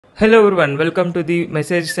Hello everyone, welcome to the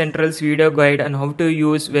Message Central's video guide on how to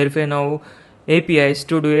use Verify Now APIs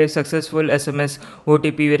to do a successful SMS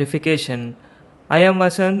OTP verification. I am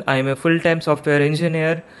Vasant, I am a full-time software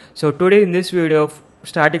engineer. So today in this video,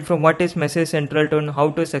 starting from what is Message Central to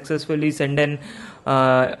how to successfully send an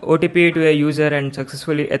OTP to a user and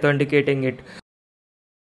successfully authenticating it.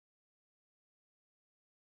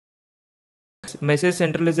 Message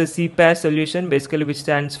Central is a CPaaS solution, basically, which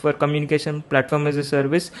stands for Communication Platform as a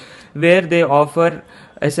Service, where they offer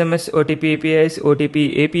SMS OTP APIs,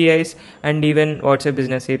 OTP APIs, and even WhatsApp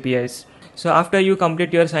Business APIs. So after you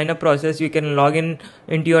complete your sign up process, you can log in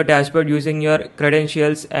into your dashboard using your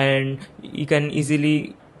credentials, and you can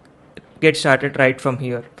easily get started right from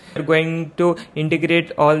here. We're going to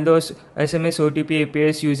integrate all those SMS OTP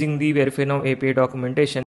APIs using the Verify Now API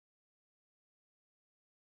documentation.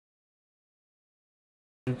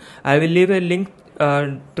 I will leave a link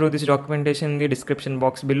through this documentation in the description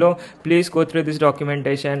box below. Please go through this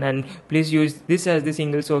documentation and please use this as the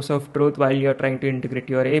single source of truth while you are trying to integrate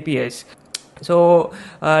your APIs. So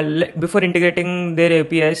before integrating their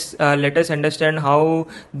APIs, let us understand how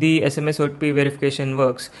the SMS OTP verification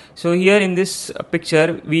works. So here in this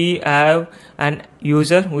picture, we have an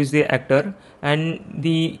user who is the actor, and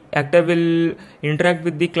the actor will interact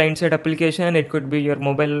with the client-side application. It could be your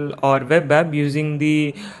mobile or web app using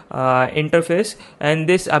the interface, and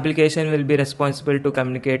this application will be responsible to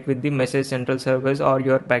communicate with the Message Central service or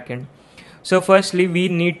your backend. So firstly, we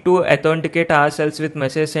need to authenticate ourselves with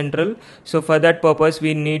Message Central. So for that purpose,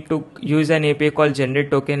 we need to use an API called Generate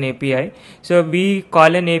Token API. So we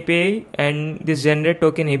call an API, and this Generate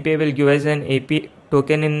Token API will give us an API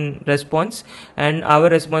token in response, and our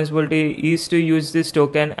responsibility is to use this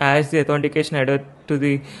token as the authentication header to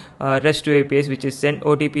the rest 2 APIs, which is Send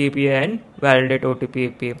OTP API and Validate OTP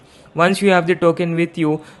API. Once you have the token with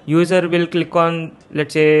you, user will click on,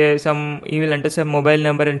 let's say, he will enter some mobile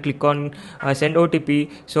number and click on Send OTP.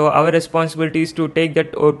 So our responsibility is to take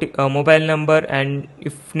that mobile number, and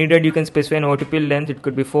if needed, you can specify an OTP length. It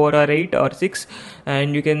could be 4 or 8 or 6,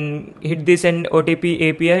 and you can hit this Send OTP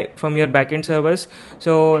API from your backend servers.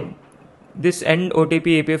 So this End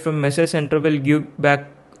OTP API from Message Central will give back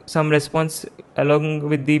some response along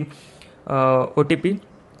with the OTP.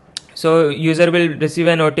 So user will receive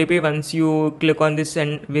an OTP once you click on this,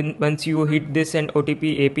 and once you hit this Send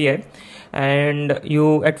OTP API, and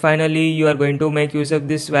finally you are going to make use of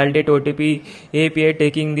this Validate OTP API,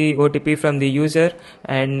 taking the OTP from the user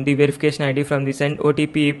and the verification ID from the Send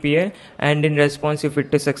OTP API, and in response, if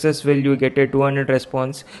it is successful, you get a 200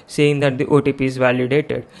 response saying that the OTP is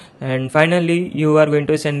validated. And finally, you are going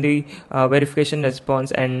to send the verification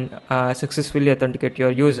response and successfully authenticate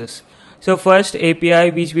your users. So first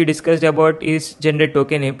API which we discussed about is Generate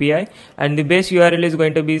Token API, and the base URL is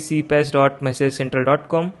going to be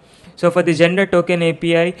cpass.messagecentral.com. So for the Generate Token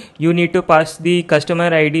API, you need to pass the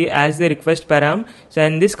customer ID as the request param. So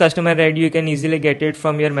and this customer ID, you can easily get it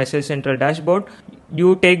from your Message Central dashboard.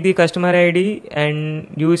 You take the customer ID and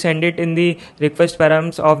you send it in the request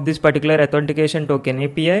params of this particular authentication token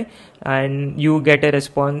API, and you get a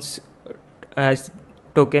response as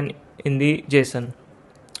token in the JSON.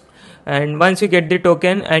 And once you get the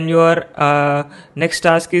token, and your next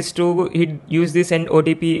task is to use this Send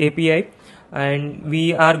OTP API, and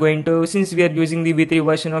we are going to, since we are using the v3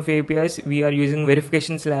 version of APIs, we are using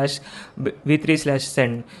verification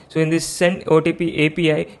 /v3/send. So in this Send OTP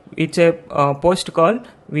API, it's a post call.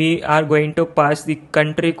 We are going to pass the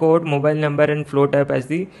country code, mobile number, and flow type as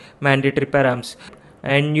the mandatory params,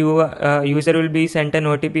 and user will be sent an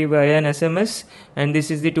OTP via an SMS, and this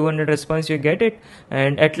is the 200 response you get it.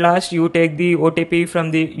 And at last, you take the OTP from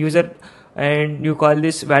the user, and you call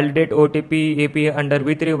this Validate OTP API under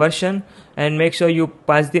v3 version, and make sure you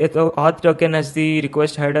pass the auth token as the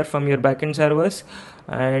request header from your backend servers,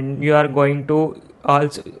 and you are going to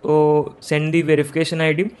also send the verification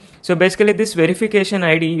ID. So basically, this verification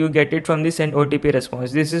ID, you get it from the Send OTP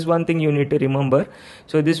response. This is one thing you need to remember.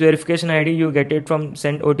 So this verification ID, you get it from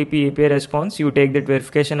Send OTP API response. You take that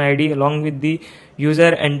verification ID along with the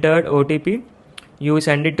user entered OTP. You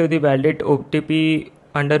send it to the Validate OTP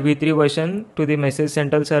under v3 version to the Message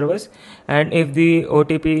Central servers, and if the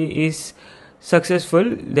OTP is successful,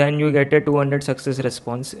 then you get a 200 success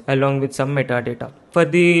response along with some metadata. For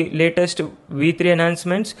the latest v3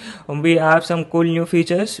 enhancements, we have some cool new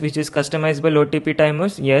features, which is customizable OTP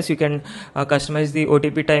timers. Yes, you can customize the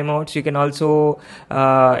OTP timeouts. You can also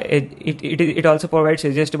it also provides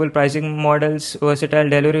adjustable pricing models, versatile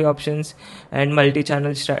delivery options, and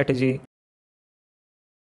multi-channel strategy.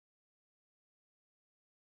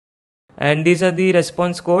 And these are the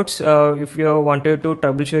response codes. If you wanted to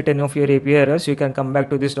troubleshoot any of your API errors, you can come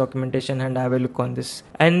back to this documentation and have a look on this.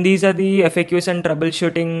 And these are the FAQs and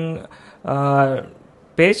troubleshooting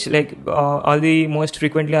page, like all the most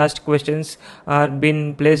frequently asked questions are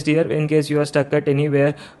been placed here. In case you are stuck at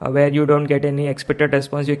anywhere where you don't get any expected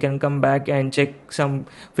response, you can come back and check some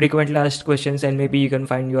frequently asked questions, and maybe you can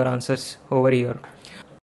find your answers over here.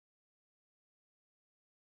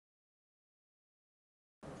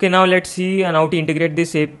 Okay, now let's see how to integrate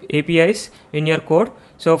these APIs in your code.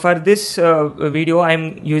 So for this video,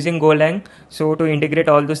 I'm using Golang so to integrate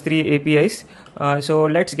all those three APIs. So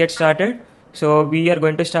let's get started. So we are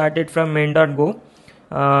going to start it from main.go.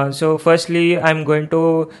 So firstly, I'm going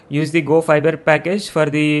to use the Go Fiber package for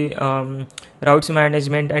the routes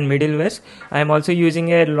management and middlewares. I'm also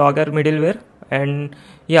using a logger middleware. And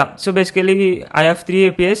yeah, so basically I have three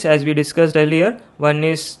APIs as we discussed earlier. One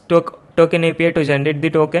is token API to generate the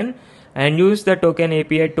token, and use the token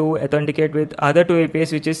API to authenticate with other two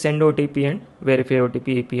APIs, which is send OTP and verify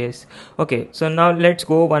OTP APIs. Okay, so now let's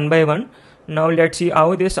go one by one. Now let's see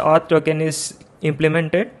how this auth token is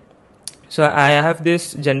implemented. So I have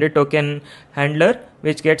this generate token handler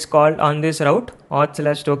which gets called on this route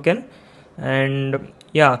auth/token, and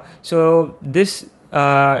yeah, so this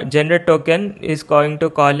generate token is going to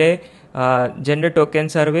call a generate token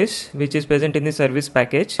service which is present in the service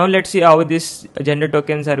package. Now let's see how this generate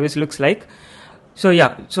token service looks like. So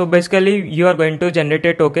yeah, so basically you are going to generate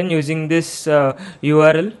a token using this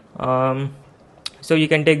URL. So you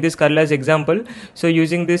can take this curl as example. So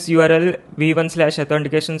using this URL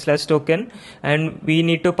v1/authentication/token, and we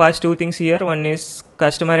need to pass two things here. One is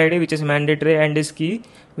customer ID, which is mandatory, and is key,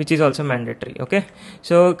 which is also mandatory. Okay,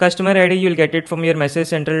 so customer ID you'll get it from your message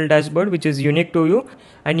central dashboard, which is unique to you,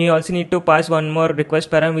 and you also need to pass one more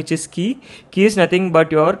request param, which is key. Key is nothing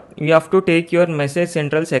but you have to take your message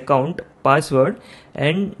central's account password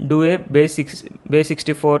and do a base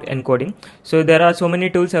 64 encoding. So there are so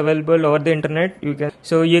many tools available over the internet.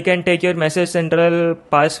 You can take your message central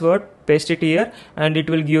password, paste it here, and it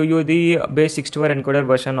will give you the base 64 encoded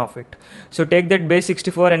version of it. So take that base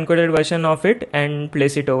 64 encoded version of it and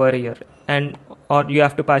place it over here, or you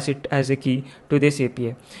have to pass it as a key to this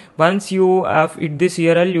API. Once you have hit this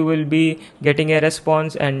URL, you will be getting a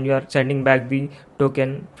response and you are sending back the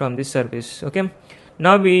token from this service. Okay,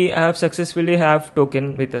 now we have successfully have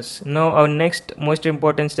token with us. Now our next most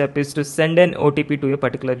important step is to send an OTP to a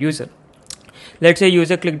particular user. Let's say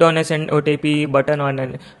user clicked on a send OTP button on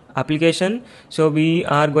an application. So we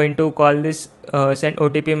are going to call this send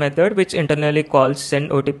OTP method, which internally calls send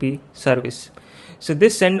OTP service. So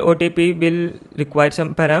this send OTP will require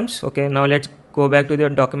some params. Okay, now let's go back to the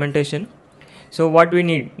documentation. So what we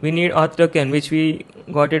need auth token, which we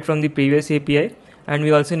got it from the previous API, and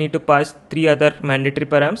we also need to pass three other mandatory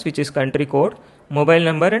params, which is country code, mobile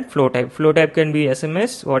number, and flow type. Flow type can be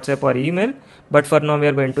SMS, WhatsApp, or email, but for now we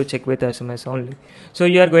are going to check with SMS only. So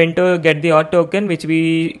you are going to get the auth token, which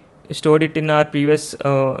we stored it in our previous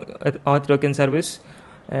auth token service,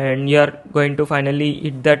 and you are going to finally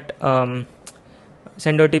hit that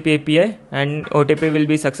send OTP API, and OTP will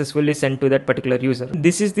be successfully sent to that particular user.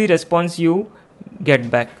 This is the response you get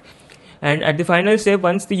back. And at the final step,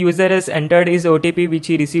 once the user has entered his OTP, which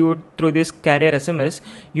he received through this carrier SMS,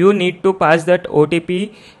 you need to pass that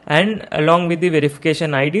OTP and along with the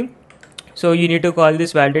verification ID. So you need to call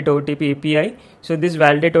this validate OTP API. So this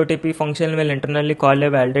validate OTP function will internally call a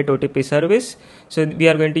validate OTP service. So we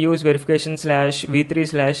are going to use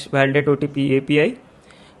verification/v3/validate OTP API.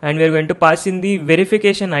 And we are going to pass in the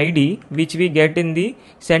verification ID, which we get in the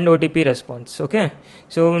send OTP response. Okay,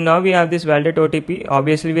 so now we have this validate OTP.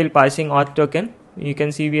 Obviously we'll passing auth token. You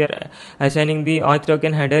can see we are assigning the auth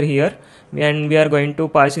token header here, and we are going to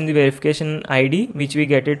pass in the verification ID, which we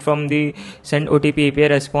get it from the send OTP API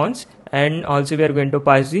response, and also we are going to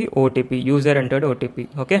pass the OTP, user entered OTP.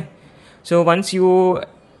 Okay, so once you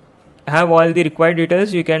have all the required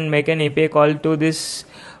details, you can make an API call to this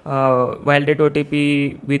validate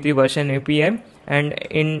OTP v3 version API, and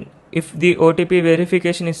if the OTP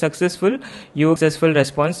verification is successful, you successful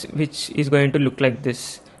response, which is going to look like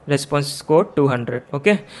this, response code 200.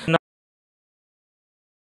 Okay,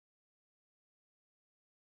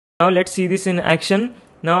 now let's see this in action.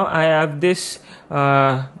 Now I have this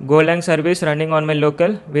Golang service running on my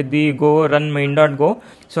local with the go run main.go.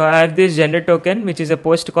 So I have this generate token, which is a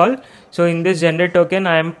post call. So in this generate token,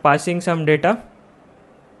 I am passing some data.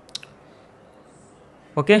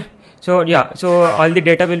 Okay, so yeah, so all the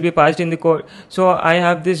data will be passed in the code. So I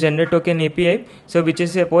have this generate token API, so which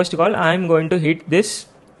is a post call. I am going to hit this.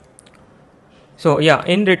 So yeah,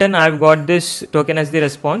 in return I've got this token as the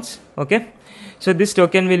response. Okay, So this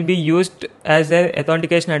token will be used as an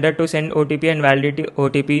authentication header to send OTP and validate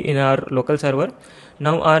OTP in our local server.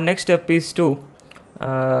 Now our next step is to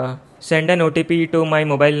send an OTP to my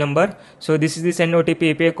mobile number. So this is the send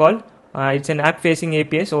OTP API call. It's an app facing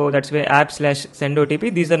API, so that's why app/send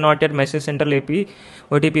OTP. These are not your Message Central API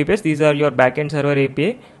OTP APIs. These are your backend server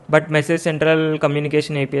API, but Message Central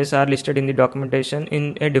communication APIs are listed in the documentation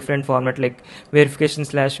in a different format, like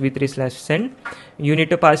verification/v3/send. You need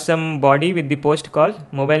to pass some body with the post call,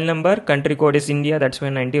 mobile number, country code is India, that's why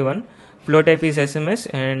 91. Flow type is SMS,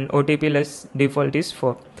 and OTP less default is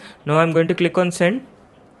 4. Now I'm going to click on send.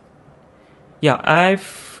 Yeah,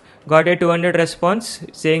 I've got a 200 response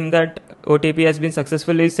saying that OTP has been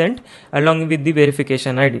successfully sent along with the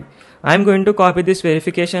verification ID. I'm going to copy this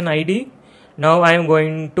verification ID. Now I am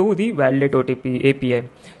going to the validate OTP API.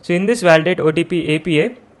 So in this validate OTP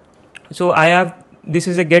API, so this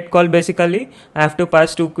is a get call basically. I have to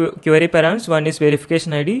pass two query params. One is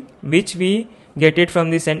verification ID, which we get it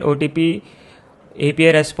from the send OTP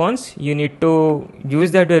API response. You need to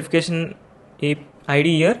use that verification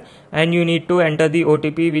ID here, and you need to enter the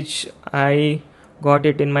OTP which I got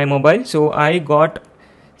it in my mobile. So I got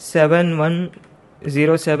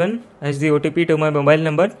 7107 as the OTP to my mobile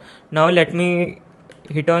number. Now let me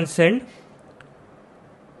hit on send.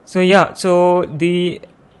 So yeah, so the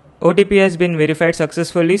OTP has been verified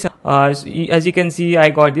successfully. As you can see,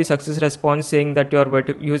 I got the success response saying that your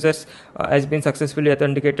users has been successfully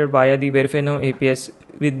authenticated via the Verify Now APIs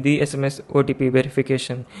with the SMS OTP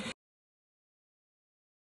verification.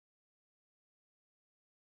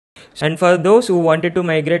 And for those who wanted to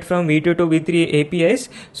migrate from V2 to V3 APIs,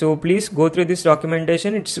 so please go through this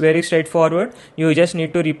documentation. It's very straightforward. You just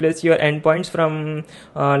need to replace your endpoints from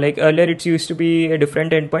like earlier it used to be a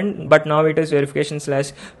different endpoint, but now it is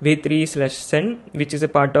verification/v3/send, which is a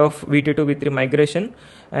part of V2 to V3 migration.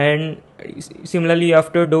 And similarly you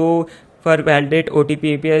have to do for validate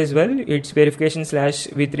OTP API as well. It's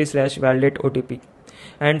verification/v3/validate OTP.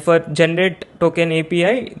 And for generate token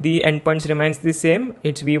API, the endpoints remains the same.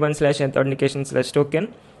 It's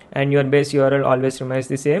v1/authentication/token, and your base URL always remains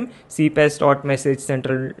the same,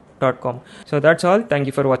 cpest.messagecentral.com. So that's all. Thank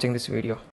you for watching this video.